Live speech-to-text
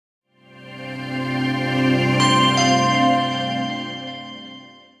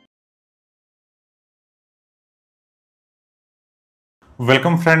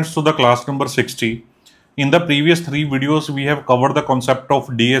Welcome friends to the class number 60. In the previous three videos, we have covered the concept of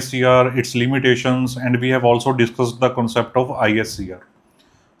DSCR, its limitations, and we have also discussed the concept of ISCR.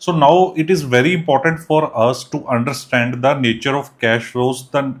 So now it is very important for us to understand the nature of cash flows.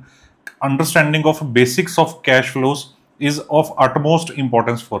 The understanding of basics of cash flows is of utmost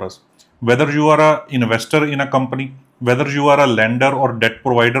importance for us. Whether you are an investor in a company, whether you are a lender or debt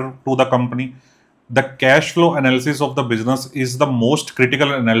provider to the company, the cash flow analysis of the business is the most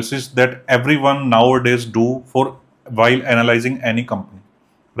critical analysis that everyone nowadays do for while analyzing any company,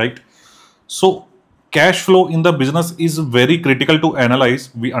 right? So cash flow in the business is very critical to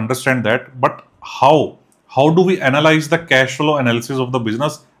analyze. We understand that, but how do we analyze the cash flow analysis of the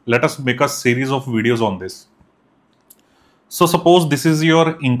business? Let us make a series of videos on this. So suppose this is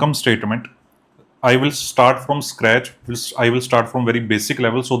your income statement. I will start from scratch. I will start from very basic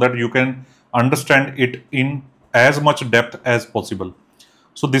level so that you can understand it in as much depth as possible.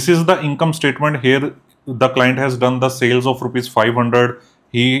 So this is the income statement. Here the client has done the sales of rupees 500.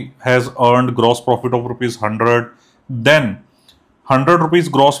 He has earned gross profit of rupees 100. Then 100 rupees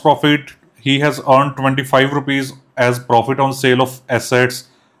gross profit, he has earned 25 rupees as profit on sale of assets.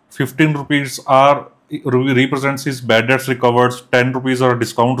 15 rupees represents his bad debts recovered. 10 rupees are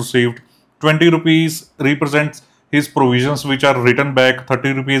discount received. 20 rupees represents his provisions which are written back.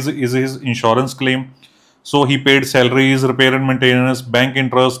 30 rupees is his insurance claim. So he paid salaries, repair and maintenance, bank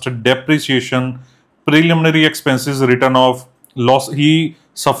interest, depreciation, preliminary expenses written off, loss. He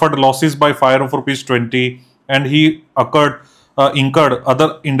suffered losses by fire of rupees 20, and he incurred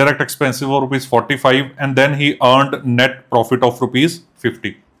other indirect expenses of rupees 45, and then he earned net profit of rupees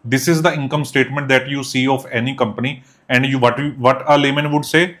 50. This is the income statement that you see of any company, and what a layman would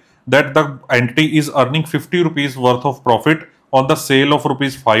say, that the entity is earning 50 rupees worth of profit on the sale of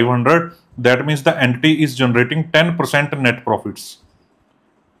rupees 500. That means the entity is generating 10% net profits.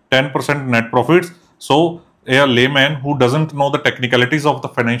 10% net profits. So a layman who doesn't know the technicalities of the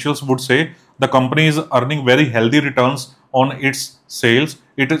financials would say the company is earning very healthy returns on its sales.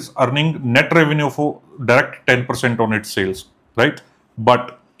 It is earning net revenue for direct 10% on its sales, right?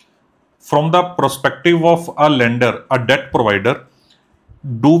 But from the perspective of a lender, a debt provider,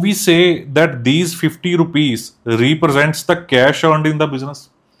 do we say that these 50 rupees represents the cash earned in the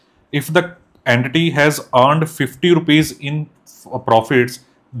business? If the entity has earned 50 rupees in profits,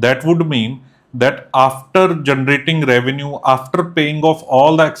 that would mean that after generating revenue, after paying off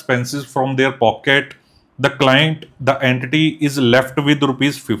all the expenses from their pocket, the entity is left with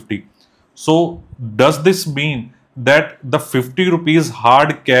rupees 50. So does this mean that the 50 rupees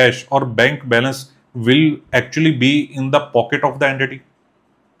hard cash or bank balance will actually be in the pocket of the entity?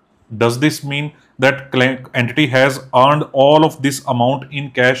 Does this mean that entity has earned all of this amount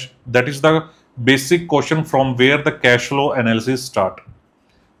in cash? That is the basic question from where the cash flow analysis start.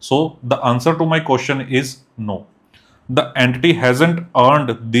 So the answer to my question is no. The entity hasn't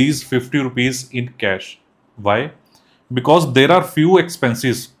earned these 50 rupees in cash. Why? Because there are few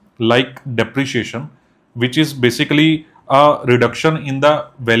expenses like depreciation, which is basically a reduction in the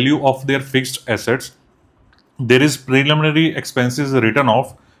value of their fixed assets. There is preliminary expenses written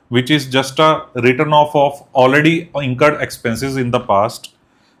off, which is just a written off of already incurred expenses in the past.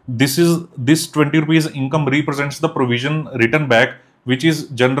 This 20 rupees income represents the provision written back, which is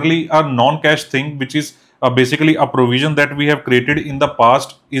generally a non-cash thing, which is basically a provision that we have created in the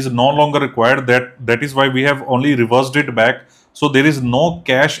past is no longer required. That is why we have only reversed it back. So there is no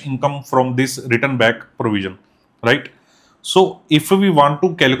cash income from this written back provision, right? So if we want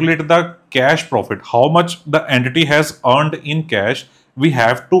to calculate the cash profit, how much the entity has earned in cash, we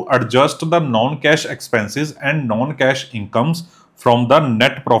have to adjust the non-cash expenses and non-cash incomes from the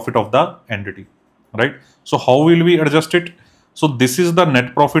net profit of the entity, right? So how will we adjust it? So this is the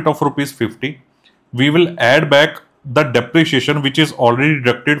net profit of rupees 50. We will add back the depreciation, which is already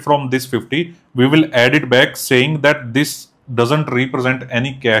deducted from this 50. We will add it back, saying that this doesn't represent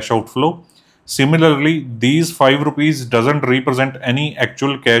any cash outflow. Similarly, these 5 rupees doesn't represent any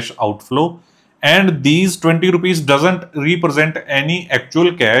actual cash outflow, and these 20 rupees doesn't represent any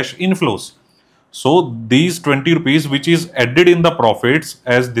actual cash inflows. So these 20 rupees which is added in the profits,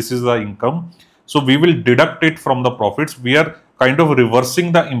 as this is the income, so we will deduct it from the profits. We are kind of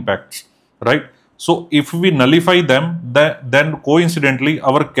reversing the impacts, right? So if we nullify them, then coincidentally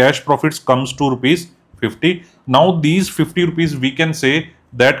our cash profits comes to rupees 50. Now these 50 rupees, we can say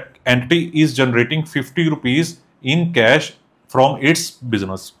that entity is generating 50 rupees in cash from its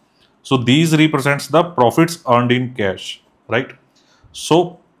business. So these represents the profits earned in cash, right?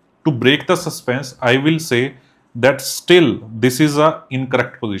 So to break the suspense, I will say that still this is a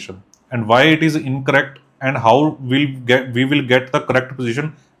incorrect position. And why it is incorrect? and how we will get the correct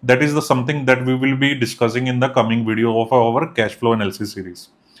position. That is the something that we will be discussing in the coming video of our cash flow analysis series.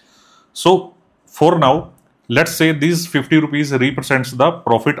 So for now, let's say these 50 rupees represents the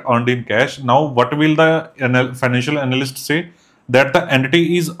profit earned in cash. Now what will the financial analyst say? That the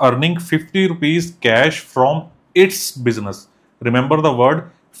entity is earning 50 rupees cash from its business. Remember the word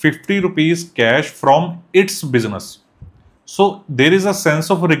 50 rupees cash from its business. So there is a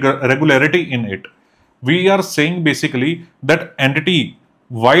sense of regularity in it. We are saying basically that entity,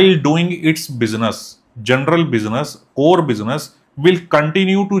 while doing its business, general business, core business, will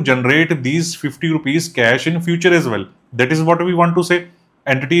continue to generate these 50 rupees cash in future as well. That is what we want to say.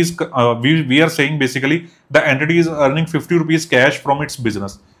 Entities, we are saying basically the entity is earning 50 rupees cash from its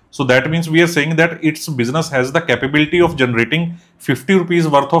business. So that means we are saying that its business has the capability of generating 50 rupees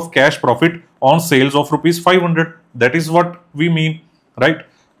worth of cash profit on sales of rupees 500. That is what we mean, right?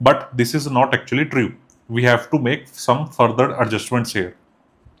 But this is not actually true. We have to make some further adjustments here.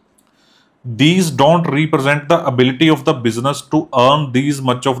 These don't represent the ability of the business to earn these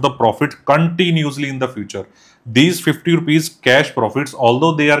much of the profit continuously in the future. These 50 rupees cash profits,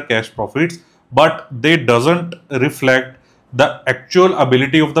 although they are cash profits, but they doesn't reflect the actual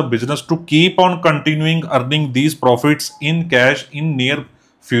ability of the business to keep on continuing earning these profits in cash in near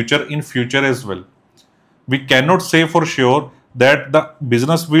future, in future as well. We cannot say for sure that the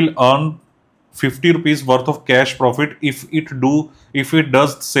business will earn 50 rupees worth of cash profit if it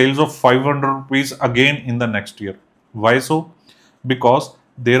does sales of 500 rupees again in the next year. Why so? Because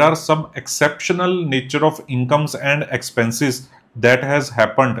there are some exceptional nature of incomes and expenses that has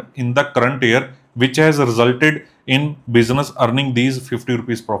happened in the current year, which has resulted in business earning these 50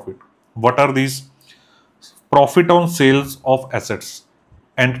 rupees profit. What are these? Profit on sales of assets.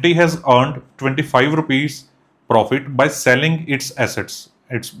 Entity has earned 25 rupees profit by selling its assets.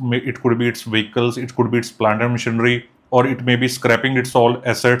 It could be its vehicles, it could be its plant and machinery, or it may be scrapping its all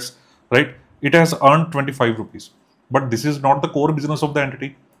assets, right? It has earned 25 rupees. But this is not the core business of the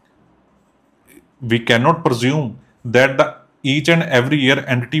entity. We cannot presume that each and every year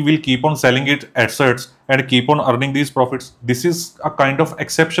entity will keep on selling its assets and keep on earning these profits. This is a kind of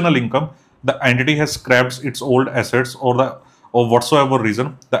exceptional income. The entity has scrapped its old assets or whatsoever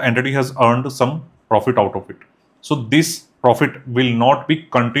reason, the entity has earned some profit out of it. So this profit will not be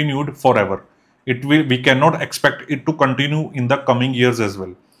continued forever. We cannot expect it to continue in the coming years as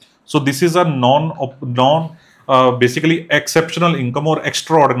well. So this is a basically exceptional income or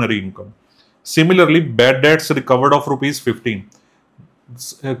extraordinary income. Similarly, bad debts recovered of rupees 15.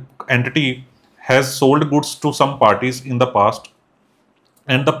 Entity has sold goods to some parties in the past,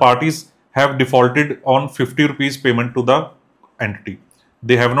 and the parties have defaulted on 50 rupees payment to the entity.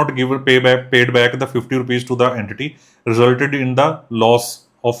 They have not paid back the 50 rupees to the entity, resulted in the loss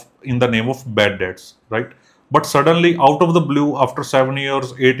in the name of bad debts, right? But suddenly, out of the blue, after 7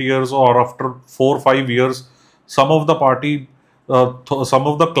 years, 8 years, or after 4 or 5 years, some of the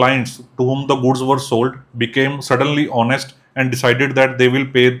clients to whom the goods were sold became suddenly honest and decided that they will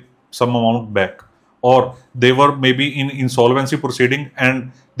pay some amount back, or they were maybe in insolvency proceeding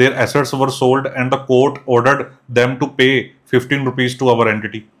and their assets were sold and the court ordered them to pay 15 rupees to our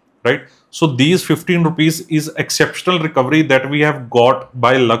entity, right? So these 15 rupees is exceptional recovery that we have got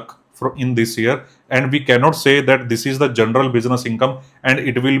by luck in this year, and we cannot say that this is the general business income and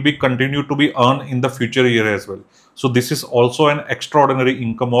it will be continued to be earned in the future year as well. So this is also an extraordinary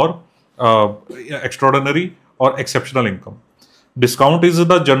income or exceptional income. Discount is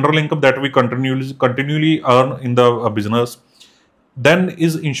the general income that we continually earn in the business. Then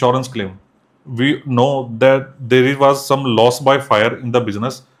is insurance claim. We know that there was some loss by fire in the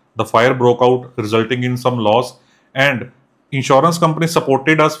business. The fire broke out, resulting in some loss, and insurance company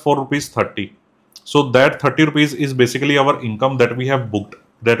supported us for rupees 30. So that 30 rupees is basically our income that we have booked,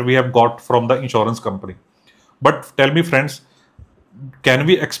 that we have got from the insurance company. But tell me friends, can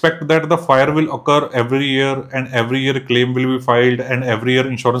we expect that the fire will occur every year and every year a claim will be filed and every year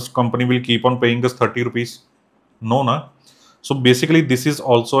insurance company will keep on paying us 30 rupees? No, na. So basically this is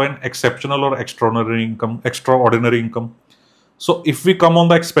also an exceptional or extraordinary income. So if we come on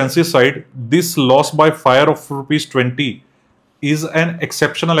the expenses side, this loss by fire of rupees 20 is an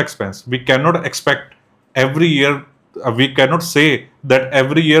exceptional expense. We cannot expect every year, we cannot say that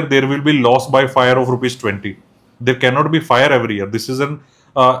every year there will be loss by fire of rupees 20. There cannot be fire every year. This is an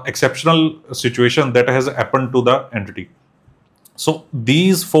exceptional situation that has happened to the entity. So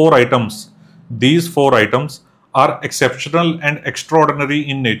these four items are exceptional and extraordinary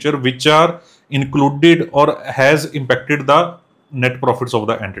in nature, which are included or has impacted the net profits of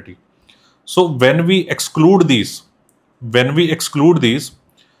the entity. So when we exclude these,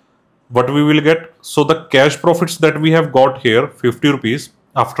 what we will get? So the cash profits that we have got here, 50 rupees,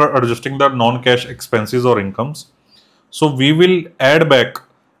 after adjusting the non-cash expenses or incomes. So we will add back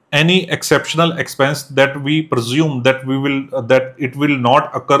any exceptional expense that we presume that that it will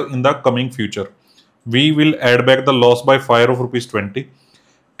not occur in the coming future. We will add back the loss by fire of rupees 20,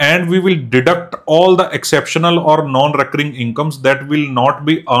 and we will deduct all the exceptional or non-recurring incomes that will not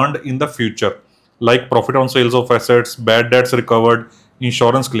be earned in the future, like profit on sales of assets, bad debts recovered,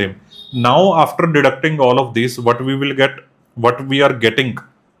 insurance claim. Now, after deducting all of these, what we are getting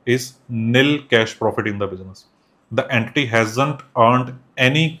is nil cash profit in the business. The entity hasn't earned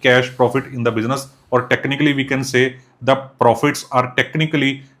any cash profit in the business, or technically we can say the profits are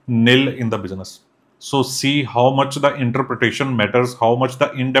technically nil in the business. So see how much the interpretation matters, how much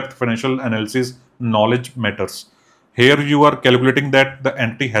the in-depth financial analysis knowledge matters. Here you are calculating that the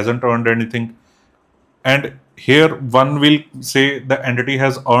entity hasn't earned anything, and here one will say the entity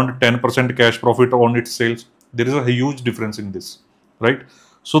has earned 10% cash profit on its sales. There is a huge difference in this, right?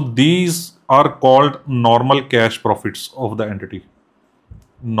 So these are called normal cash profits of the entity.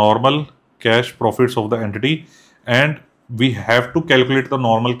 Normal cash profits of the entity, and we have to calculate the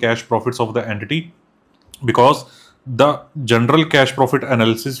normal cash profits of the entity because the general cash profit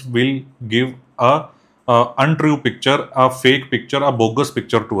analysis will give a untrue picture, a fake picture, a bogus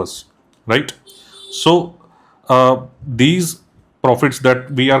picture to us, right? So these profits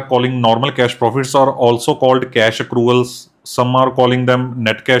that we are calling normal cash profits are also called cash accruals. Some are calling them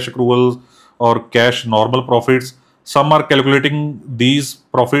net cash accruals or cash normal profits. Some are calculating these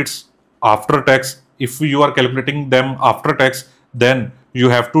profits after tax. If you are calculating them after tax, then you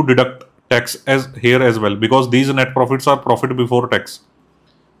have to deduct tax as here as well, because these net profits are profit before tax.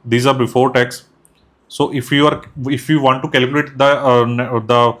 These are before tax. So if you want to calculate the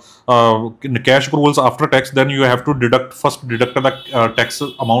cash accruals after tax, then you have to deduct the tax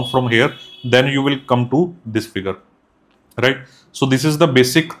amount from here. Then you will come to this figure, right? So this is the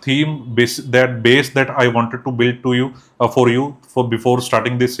basic theme, base that I wanted to build to you for before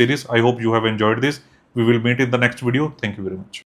starting this series. I hope you have enjoyed this. We will meet in the next video. Thank you very much.